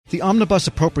The omnibus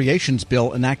appropriations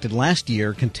bill enacted last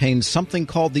year contains something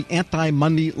called the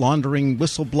Anti-Money Laundering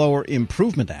Whistleblower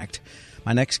Improvement Act.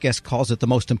 My next guest calls it the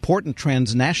most important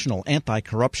transnational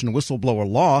anti-corruption whistleblower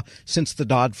law since the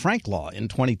Dodd-Frank law in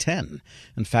 2010.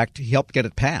 In fact, he helped get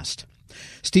it passed.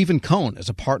 Stephen Cohn is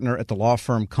a partner at the law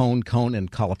firm Cohn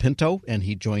and Colapinto, and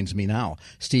he joins me now.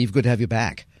 Steve, good to have you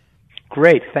back.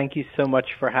 Great. Thank you so much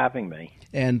for having me.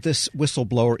 And this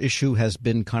whistleblower issue has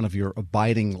been kind of your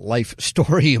abiding life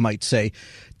story, you might say.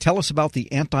 Tell us about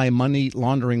the Anti-Money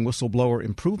Laundering Whistleblower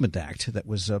Improvement Act that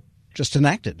was just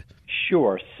enacted.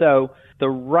 Sure. So the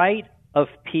right of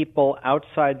people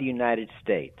outside the United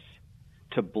States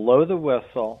to blow the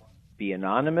whistle, be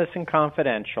anonymous and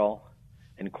confidential,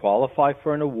 and qualify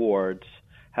for an awards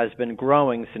has been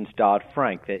growing since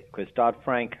Dodd-Frank, because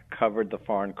Dodd-Frank covered the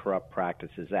Foreign Corrupt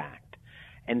Practices Act.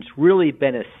 And it's really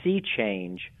been a sea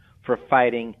change for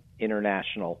fighting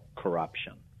international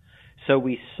corruption. So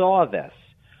we saw this.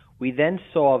 We then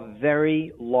saw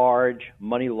very large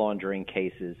money laundering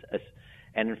cases.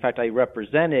 And in fact, I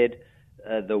represented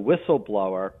the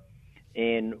whistleblower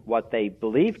in what they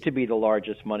believed to be the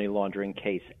largest money laundering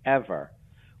case ever,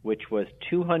 which was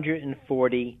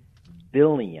 $240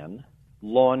 billion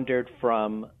laundered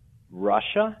from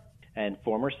Russia and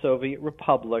former Soviet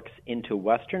republics into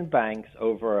Western banks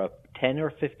over a 10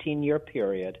 or 15-year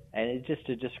period, and it's just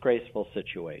a disgraceful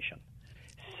situation.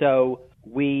 So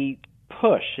we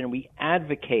pushed and we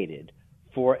advocated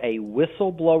for a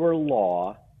whistleblower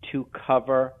law to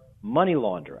cover money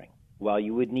laundering. Well,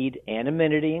 you would need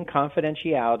anonymity and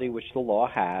confidentiality, which the law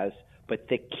has, but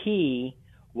the key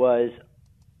was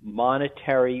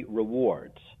monetary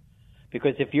rewards.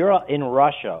 Because if you're in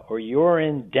Russia or you're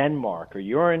in Denmark or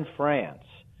you're in France,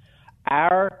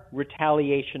 our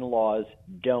retaliation laws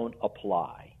don't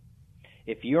apply.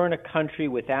 If you're in a country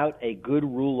without a good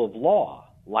rule of law,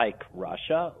 like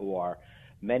Russia or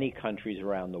many countries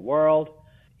around the world,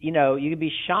 you can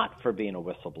be shot for being a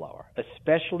whistleblower,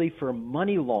 especially for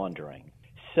money laundering.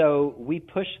 So we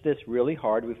pushed this really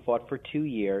hard. We fought for 2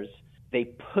 years.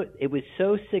 It was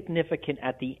so significant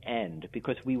at the end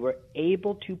because we were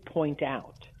able to point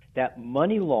out that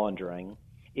money laundering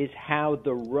is how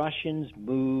the Russians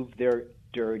move their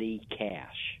dirty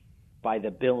cash by the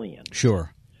billions.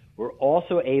 Sure. We're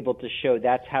also able to show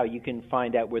that's how you can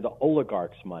find out where the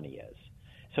oligarchs' money is.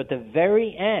 So at the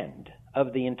very end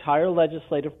of the entire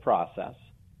legislative process,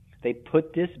 they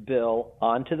put this bill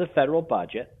onto the federal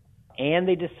budget, and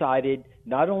they decided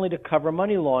not only to cover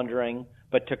money laundering,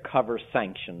 but to cover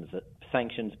sanctions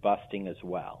busting as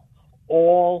well,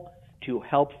 all to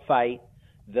help fight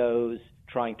those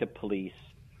trying to police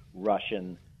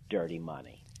Russian dirty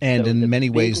money. And so in many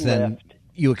ways, then, lift,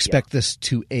 you expect this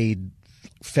to aid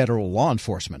federal law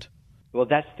enforcement. Well,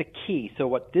 that's the key. So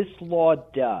what this law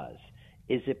does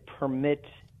is it permits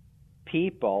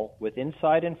people with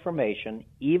inside information,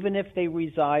 even if they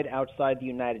reside outside the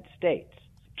United States,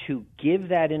 to give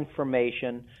that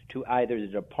information to either the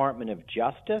Department of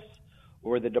Justice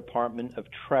or the Department of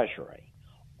Treasury,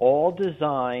 all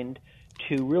designed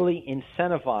to really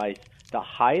incentivize the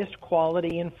highest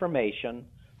quality information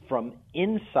from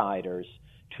insiders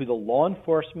to the law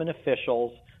enforcement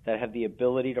officials that have the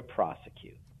ability to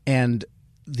prosecute. And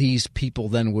these people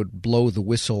then would blow the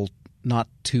whistle not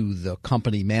to the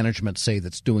company management, say,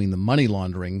 that's doing the money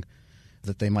laundering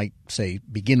that they might, say,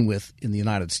 begin with in the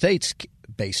United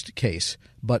States-based case,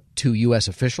 but to U.S.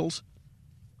 officials?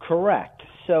 Correct.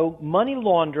 So money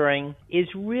laundering is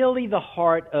really the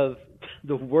heart of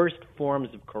the worst forms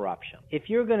of corruption. If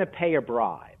you're going to pay a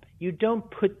bribe, you don't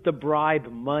put the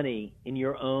bribe money in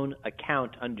your own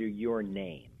account under your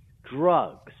name.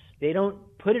 Drugs, they don't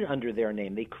put it under their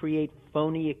name. They create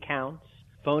phony accounts,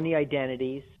 phony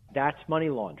identities. That's money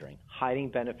laundering, hiding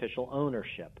beneficial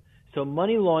ownership. So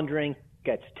money laundering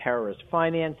gets terrorist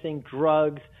financing,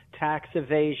 drugs, tax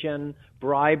evasion,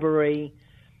 bribery.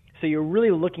 So you're really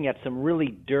looking at some really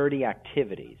dirty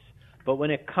activities. But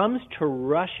when it comes to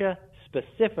Russia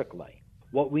specifically,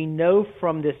 what we know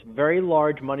from this very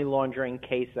large money laundering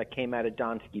case that came out of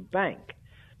Danske Bank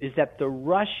is that the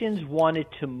Russians wanted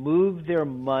to move their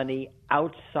money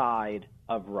outside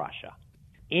of Russia.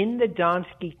 In the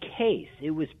Danske case,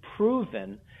 it was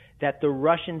proven that the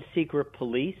Russian secret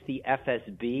police, the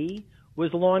FSB,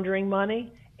 was laundering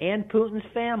money, and Putin's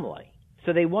family.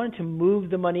 So they wanted to move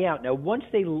the money out. Now, once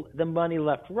the money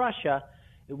left Russia,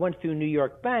 it went through New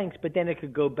York banks, but then it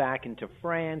could go back into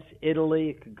France, Italy,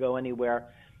 it could go anywhere.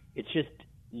 It's just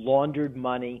laundered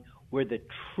money where the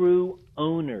true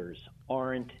owners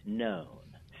aren't known.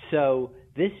 So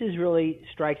this is really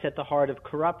strikes at the heart of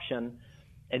corruption,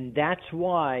 and that's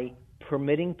why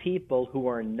permitting people who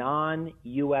are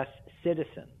non-U.S.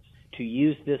 citizens to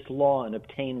use this law and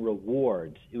obtain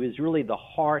rewards. It was really the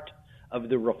heart of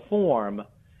the reform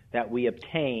that we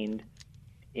obtained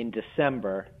in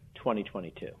December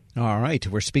 2022. All right.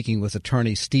 We're speaking with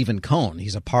attorney Stephen Cohn.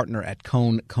 He's a partner at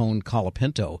Cohn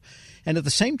Colapinto. And at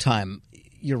the same time,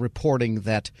 you're reporting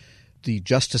that the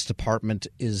Justice Department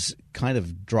is kind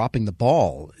of dropping the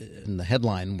ball, in the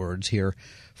headline words here,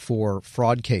 for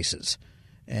fraud cases.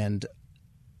 And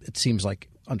it seems like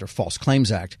under False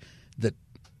Claims Act that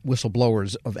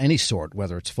whistleblowers of any sort,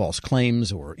 whether it's false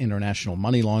claims or international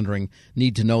money laundering,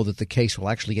 need to know that the case will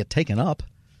actually get taken up.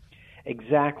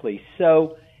 Exactly.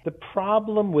 So the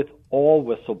problem with all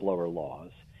whistleblower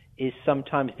laws is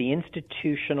sometimes the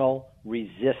institutional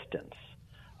resistance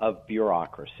of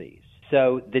bureaucracies.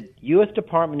 So the U.S.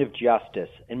 Department of Justice,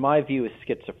 in my view, is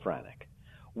schizophrenic.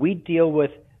 We deal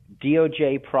with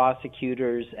DOJ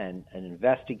prosecutors and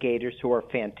investigators who are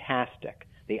fantastic.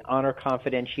 They honor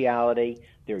confidentiality.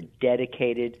 They're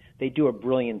dedicated. They do a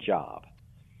brilliant job.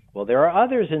 Well, there are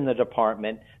others in the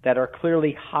department that are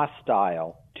clearly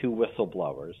hostile to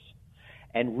whistleblowers.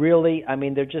 And really, I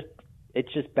mean,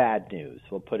 it's just bad news.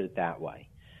 We'll put it that way.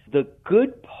 The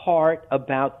good part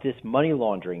about this money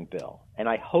laundering bill, and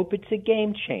I hope it's a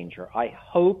game changer, I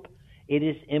hope it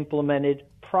is implemented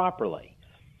properly,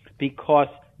 because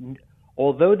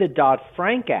although the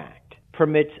Dodd-Frank Act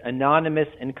permits anonymous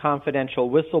and confidential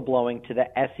whistleblowing to the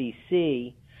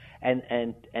SEC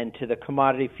and to the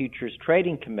Commodity Futures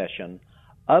Trading Commission,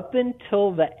 up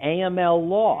until the AML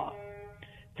law,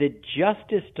 the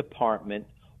Justice Department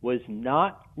was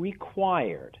not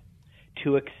required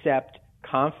to accept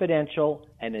confidential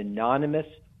and anonymous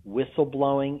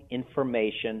whistleblowing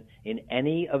information in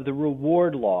any of the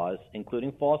reward laws,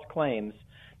 including false claims,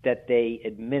 that they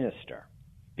administer.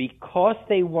 Because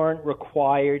they weren't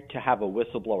required to have a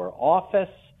whistleblower office,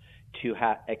 to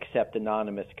accept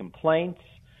anonymous complaints,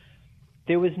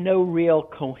 there was no real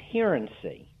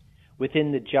coherency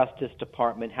within the Justice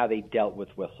Department how they dealt with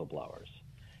whistleblowers.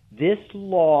 This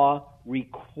law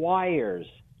requires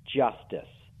justice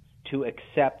to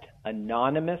accept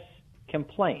anonymous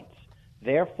complaints.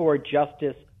 Therefore,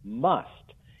 justice must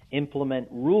implement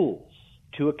rules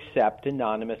to accept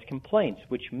anonymous complaints,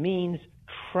 which means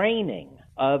training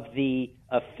of the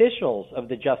officials of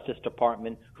the Justice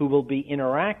Department who will be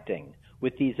interacting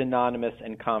with these anonymous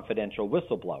and confidential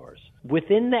whistleblowers.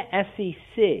 Within the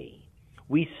SEC,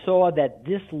 we saw that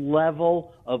this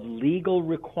level of legal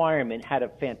requirement had a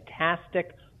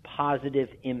fantastic positive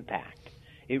impact.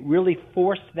 It really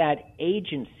forced that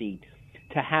agency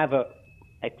to have an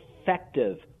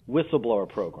effective whistleblower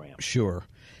program. Sure.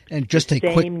 And just the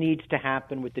same needs to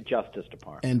happen with the Justice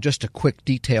Department. And just a quick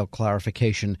detail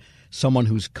clarification: someone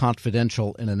who's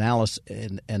confidential and anonymous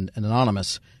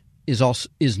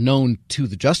is known to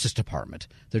the Justice Department.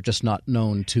 They're just not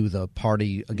known to the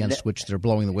party against which they're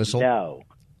blowing the whistle. No.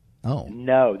 Oh.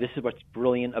 No. This is what's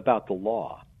brilliant about the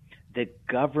law. The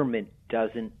government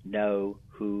doesn't know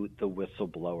who the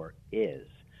whistleblower is.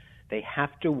 They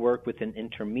have to work with an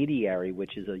intermediary,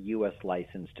 which is a U.S.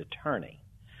 licensed attorney.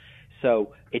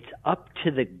 So it's up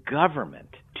to the government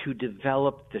to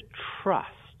develop the trust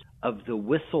of the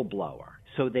whistleblower.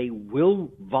 So they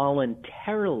will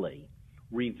voluntarily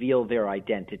reveal their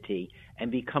identity and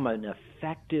become an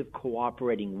effective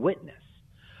cooperating witness.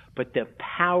 But the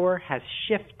power has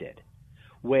shifted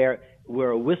where a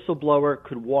whistleblower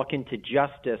could walk into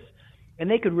justice and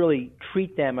they could really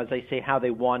treat them, as I say, how they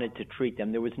wanted to treat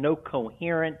them. There was no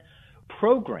coherent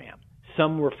program.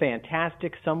 Some were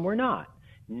fantastic, some were not.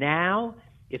 Now,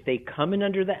 if they come in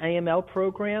under the AML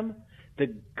program,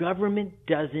 the government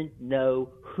doesn't know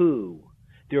who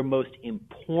their most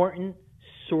important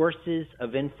sources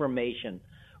of information.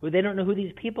 Well, they don't know who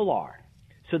these people are.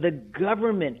 So the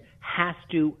government has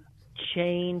to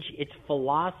change its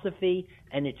philosophy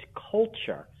and its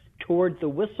culture toward the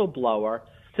whistleblower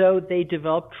so they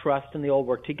develop trust and they all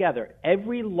work together.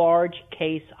 Every large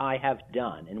case I have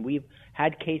done, and we've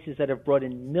had cases that have brought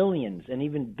in millions and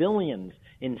even billions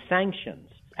in sanctions,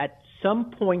 at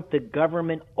some point the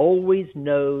government always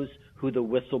knows who the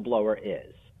whistleblower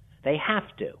is. They have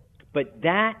to. But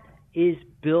that is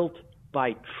built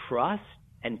by trust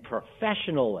and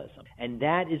professionalism. And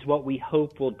that is what we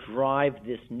hope will drive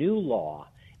this new law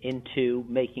into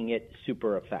making it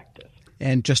super effective.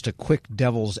 And just a quick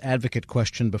devil's advocate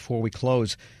question before we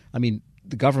close. I mean,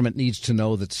 the government needs to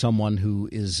know that someone who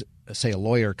is, say, a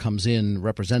lawyer comes in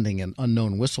representing an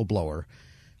unknown whistleblower.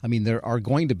 I mean, there are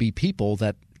going to be people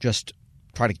that just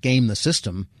try to game the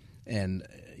system and,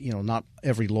 not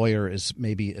every lawyer is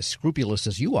maybe as scrupulous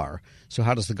as you are. So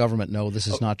how does the government know this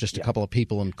is not just a couple of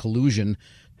people in collusion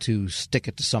to stick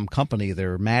it to some company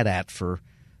they're mad at for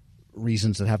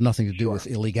reasons that have nothing to do with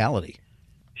illegality?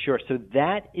 Sure. So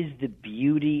that is the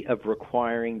beauty of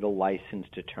requiring the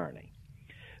licensed attorney,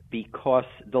 because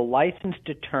the licensed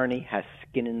attorney has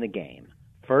skin in the game.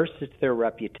 First, it's their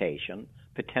reputation,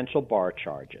 potential bar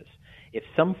charges. If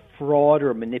some fraud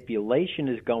or manipulation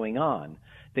is going on,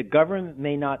 the government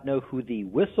may not know who the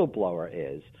whistleblower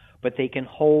is, but they can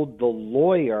hold the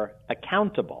lawyer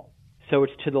accountable. So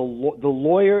it's to the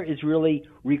lawyer is really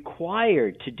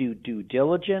required to do due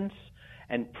diligence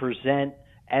and present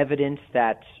evidence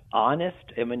that's honest.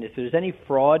 I mean, if there's any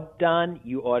fraud done,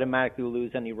 you automatically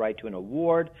lose any right to an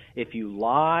award. If you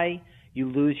lie, you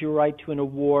lose your right to an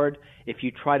award. If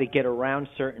you try to get around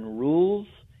certain rules,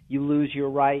 you lose your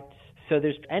rights. So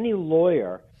there's any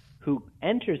lawyer who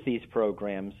enters these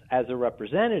programs as a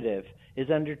representative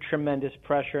is under tremendous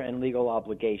pressure and legal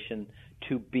obligation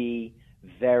to be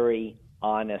very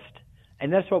honest.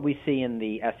 And that's what we see in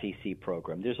the SEC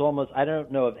program. There's almost, I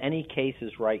don't know of any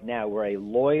cases right now where a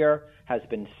lawyer has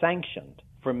been sanctioned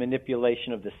for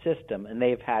manipulation of the system, and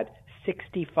they've had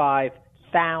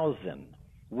 65,000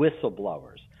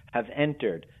 whistleblowers have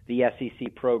entered the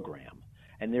SEC program.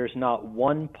 And there's not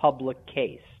one public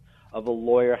case of a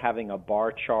lawyer having a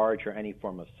bar charge or any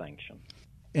form of sanction.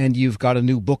 And you've got a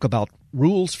new book about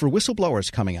rules for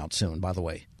whistleblowers coming out soon, by the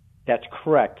way. That's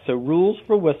correct. So Rules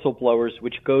for Whistleblowers,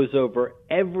 which goes over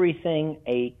everything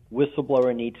a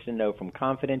whistleblower needs to know, from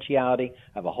confidentiality. I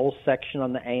have a whole section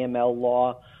on the AML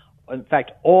law. In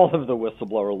fact, all of the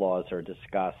whistleblower laws are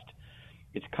discussed.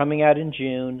 It's coming out in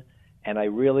June, and I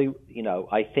really,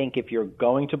 I think if you're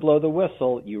going to blow the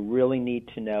whistle, you really need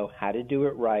to know how to do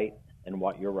it right and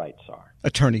what your rights are.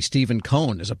 Attorney Stephen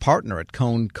Cohn is a partner at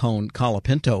Cohn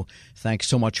Colapinto. Thanks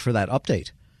so much for that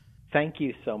update. Thank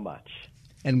you so much.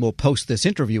 And we'll post this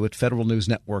interview at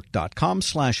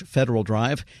federalnewsnetwork.com/Federal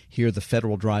Drive. Hear the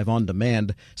Federal Drive on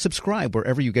demand. Subscribe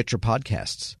wherever you get your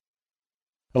podcasts.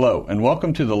 Hello, and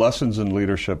welcome to the Lessons in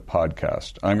Leadership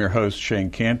podcast. I'm your host, Shane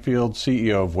Canfield,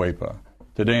 CEO of WAEPA.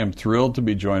 Today I'm thrilled to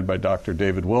be joined by Dr.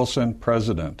 David Wilson,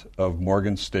 president of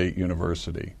Morgan State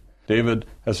University. David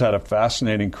has had a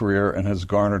fascinating career and has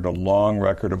garnered a long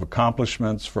record of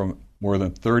accomplishments from more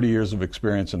than 30 years of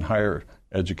experience in higher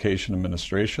education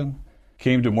administration.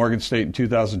 Came to Morgan State in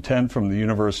 2010 from the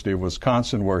University of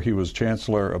Wisconsin, where he was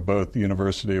chancellor of both the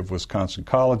University of Wisconsin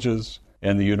Colleges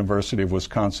and the University of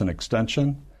Wisconsin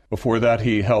Extension. Before that,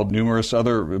 he held numerous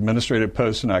other administrative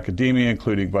posts in academia,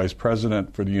 including vice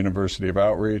president for the University of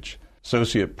Outreach,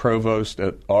 associate provost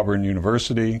at Auburn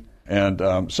University, and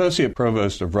associate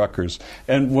provost of Rutgers.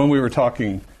 And when we were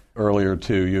talking earlier,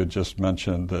 too, you had just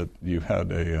mentioned that you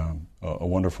had a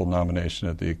wonderful nomination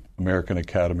at the American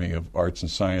Academy of Arts and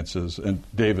Sciences. And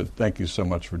David, thank you so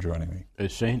much for joining me.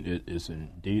 Shane, it is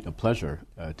indeed a pleasure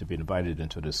to be invited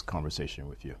into this conversation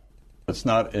with you. It's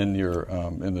not in your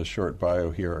in the short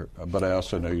bio here, but I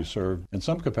also know you served in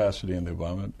some capacity in the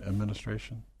Obama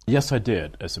administration. Yes, I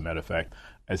did, as a matter of fact.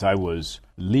 As I was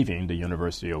leaving the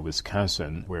University of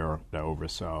Wisconsin, where I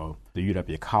oversaw the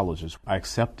UW colleges, I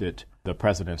accepted the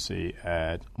presidency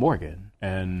at Morgan.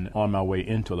 And on my way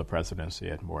into the presidency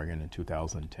at Morgan in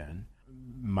 2010,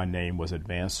 my name was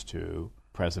advanced to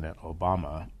President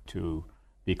Obama to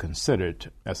be considered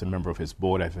as a member of his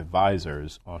board of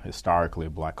advisors on historically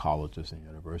black colleges and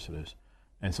universities.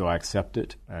 And so I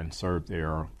accepted and served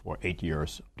there for 8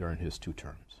 years during his 2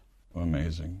 terms.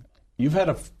 Amazing. You've had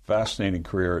a fascinating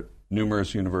career at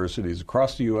numerous universities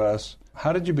across the U.S.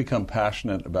 How did you become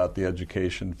passionate about the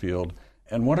education field,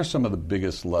 and what are some of the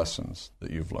biggest lessons that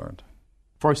you've learned?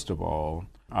 First of all,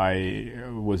 I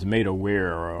was made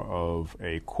aware of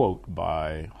a quote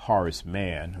by Horace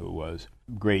Mann, who was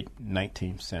a great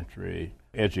 19th century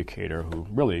educator who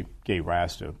really gave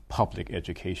rise to public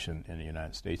education in the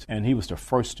United States. And he was the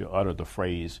first to utter the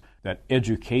phrase that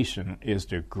education is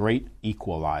the great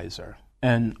equalizer.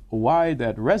 And why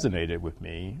that resonated with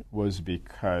me was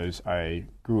because I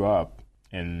grew up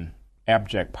in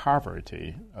abject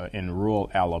poverty in rural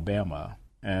Alabama,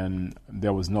 and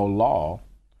there was no law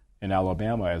in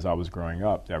Alabama as I was growing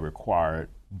up that required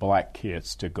black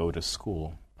kids to go to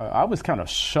school. I was kind of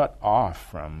shut off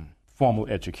from formal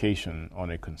education on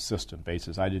a consistent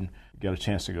basis. I didn't get a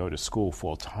chance to go to school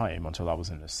full time until I was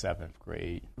in the 7th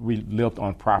grade. We lived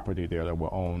on property there that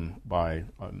were owned by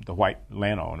the white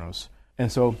landowners.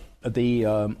 And so the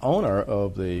owner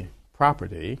of the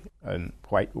property, a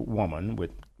white woman,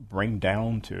 would bring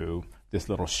down to this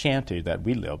little shanty that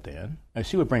we lived in, and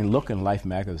she would bring Look and Life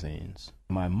magazines.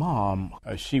 My mom,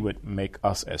 she would make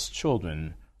us as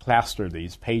children plaster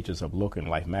these pages of Look and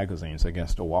Life magazines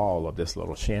against the wall of this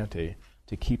little shanty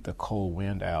to keep the cold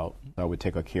wind out. I would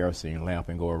take a kerosene lamp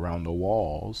and go around the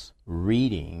walls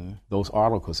reading those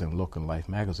articles in Look and Life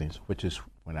magazines, which is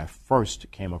when I first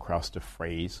came across the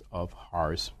phrase of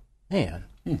Horace Mann.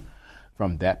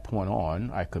 From that point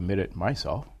on, I committed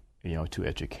myself, to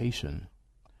education.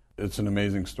 It's an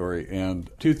amazing story, and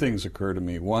two things occur to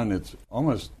me. One, it's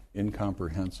almost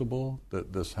incomprehensible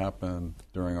that this happened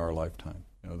during our lifetime.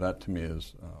 That to me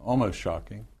is almost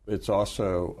shocking. It's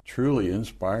also truly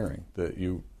inspiring that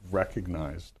you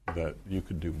recognized that you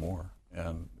could do more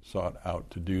and sought out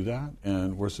to do that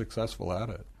and were successful at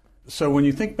it. So when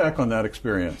you think back on that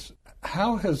experience,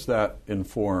 how has that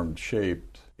informed,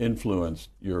 shaped, influenced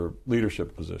your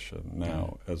leadership position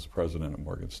now as president of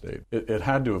Morgan State? It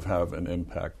had to have an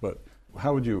impact, but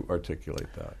how would you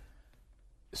articulate that?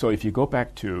 So if you go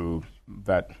back to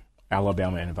that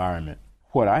Alabama environment,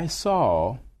 what I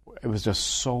saw, it was just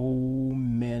so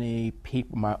many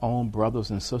people, my own brothers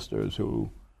and sisters,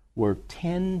 who were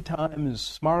 10 times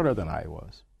smarter than I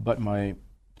was. But my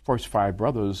first 5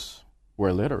 brothers were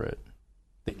illiterate.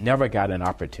 They never got an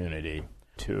opportunity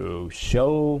to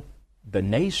show the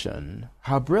nation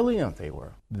how brilliant they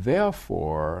were.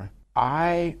 Therefore,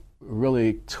 I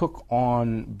really took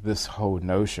on this whole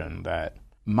notion that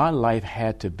my life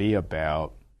had to be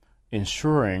about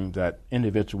ensuring that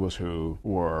individuals who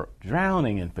were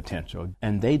drowning in potential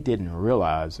and they didn't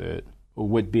realize it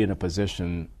would be in a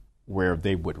position where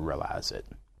they would realize it.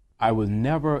 I was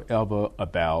never ever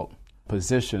about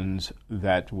positions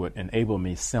that would enable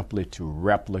me simply to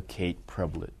replicate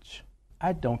privilege.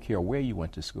 I don't care where you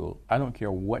went to school. I don't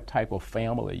care what type of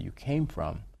family you came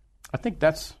from. I think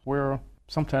that's where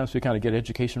sometimes we kind of get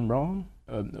education wrong.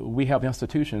 We have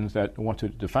institutions that want to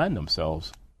define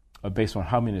themselves based on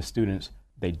how many students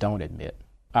they don't admit.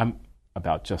 I'm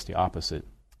about just the opposite,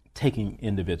 taking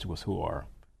individuals who are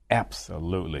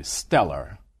absolutely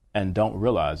stellar and don't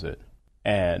realize it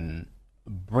and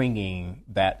bringing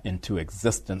that into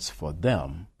existence for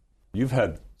them. You've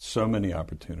had so many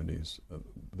opportunities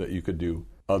that you could do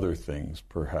other things,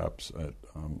 perhaps at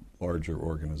larger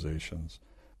organizations,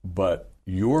 but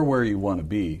you're where you want to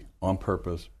be on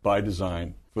purpose, by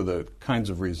design, for the kinds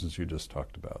of reasons you just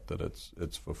talked about, that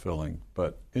it's fulfilling.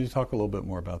 But can you talk a little bit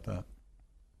more about that?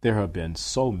 There have been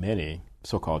so many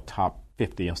so-called top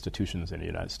 50 institutions in the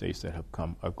United States that have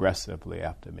come aggressively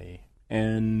after me.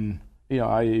 And,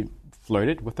 I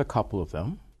flirted with a couple of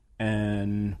them,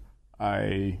 and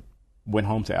I went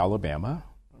home to Alabama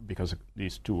because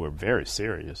these two were very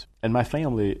serious. And my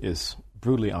family is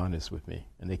brutally honest with me,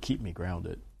 and they keep me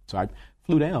grounded. So I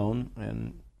flew down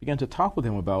and began to talk with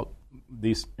them about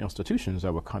these institutions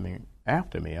that were coming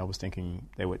after me. I was thinking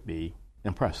they would be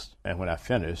impressed. And when I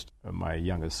finished, my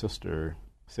youngest sister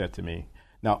said to me,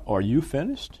 "Now, are you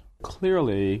finished?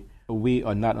 Clearly, we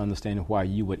are not understanding why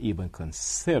you would even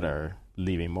consider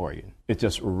leaving Morgan." It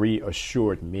just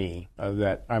reassured me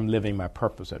that I'm living my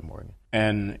purpose at Morgan.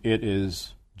 And it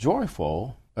is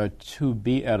joyful to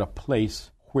be at a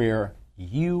place where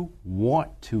you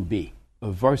want to be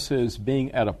versus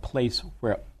being at a place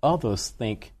where others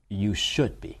think you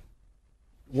should be.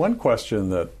 One question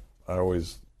that I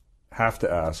always have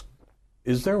to ask,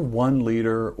 is there one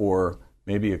leader or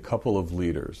maybe a couple of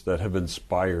leaders that have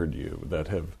inspired you,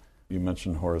 you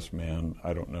mentioned Horace Mann,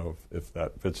 I don't know if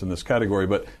that fits in this category,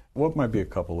 but what might be a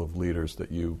couple of leaders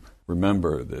that you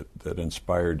remember that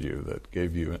inspired you, that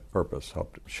gave you purpose,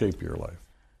 helped shape your life?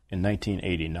 In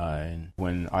 1989,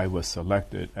 when I was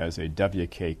selected as a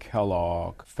W.K.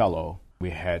 Kellogg Fellow, we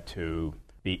had to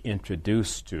be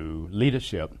introduced to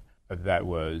leadership that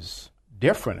was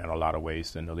different in a lot of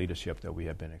ways than the leadership that we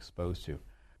had been exposed to.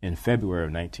 In February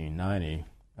of 1990,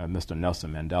 Mr.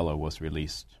 Nelson Mandela was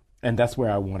released. And that's where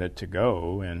I wanted to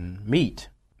go and meet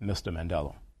Mr.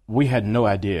 Mandela. We had no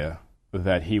idea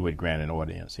that he would grant an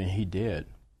audience, and he did.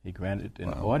 He granted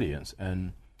an audience,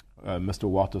 and Mr.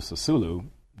 Walter Sisulu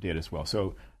did as well.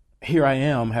 So here I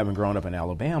am, having grown up in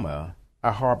Alabama.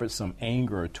 I harbored some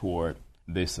anger toward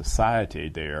the society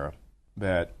there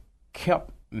that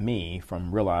kept me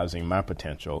from realizing my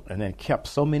potential and then kept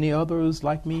so many others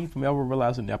like me from ever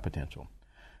realizing their potential.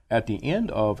 At the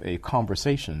end of a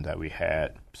conversation that we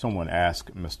had, someone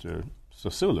asked Mr.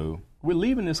 Sisulu, "We're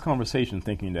leaving this conversation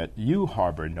thinking that you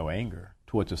harbored no anger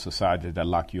towards a society that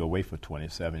locked you away for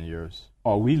 27 years.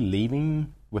 Are we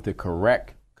leaving with the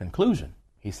correct conclusion?"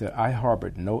 He said, "I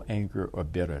harbored no anger or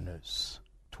bitterness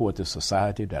towards a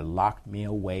society that locked me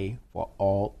away for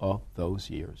all of those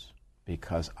years,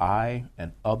 because I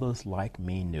and others like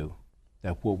me knew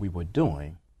that what we were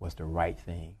doing was the right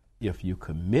thing. if you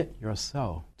commit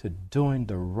yourself to doing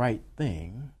the right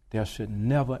thing, there should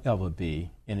never, ever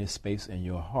be any space in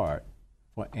your heart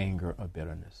for anger or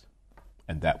bitterness.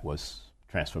 And that was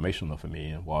transformational for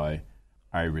me, and why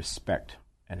I respect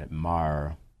and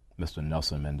admire Mr.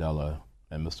 Nelson Mandela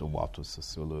and Mr. Walter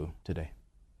Sisulu today.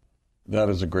 That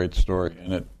is a great story,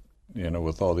 and it,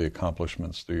 with all the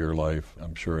accomplishments through your life,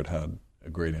 I'm sure it had a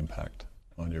great impact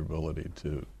on your ability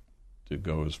to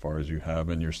go as far as you have,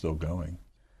 and you're still going.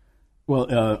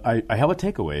 Well, I have a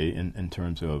takeaway in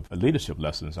terms of leadership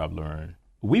lessons I've learned.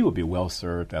 We would be well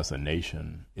served as a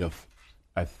nation if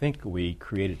I think we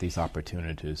created these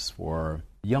opportunities for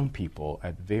young people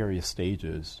at various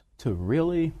stages to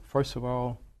really, first of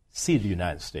all, see the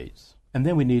United States. And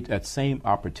then we need that same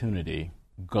opportunity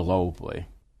globally.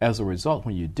 As a result,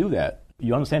 when you do that,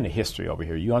 you understand the history over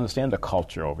here, you understand the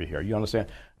culture over here, and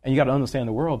you got to understand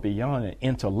the world beyond an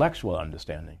intellectual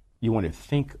understanding. You want to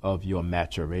think of your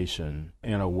maturation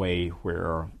in a way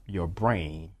where your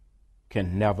brain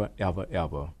can never, ever,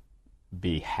 ever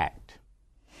be hacked.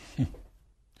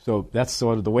 So that's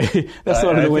sort of the way.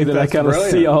 That I kind of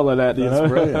see all of that. That's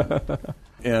brilliant.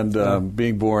 And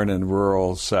being born in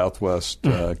rural Southwest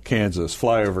Kansas,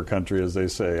 flyover country, as they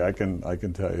say, I can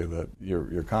tell you that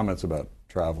your comments about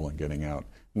travel and getting out,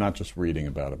 not just reading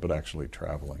about it, but actually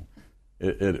traveling,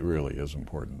 it really is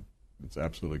important. It's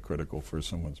absolutely critical for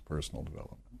someone's personal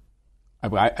development.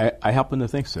 I happen to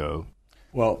think so.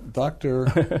 Well, Dr.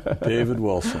 David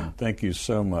Wilson, thank you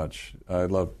so much. I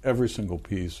love every single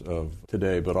piece of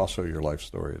today, but also your life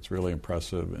story. It's really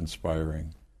impressive,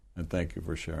 inspiring, and thank you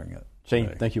for sharing it. Shane,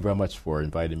 today. Thank you very much for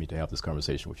inviting me to have this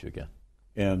conversation with you again.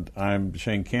 And I'm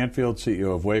Shane Canfield,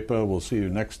 CEO of WEPA. We'll see you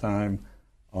next time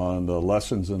on the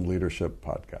Lessons in Leadership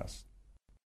podcast.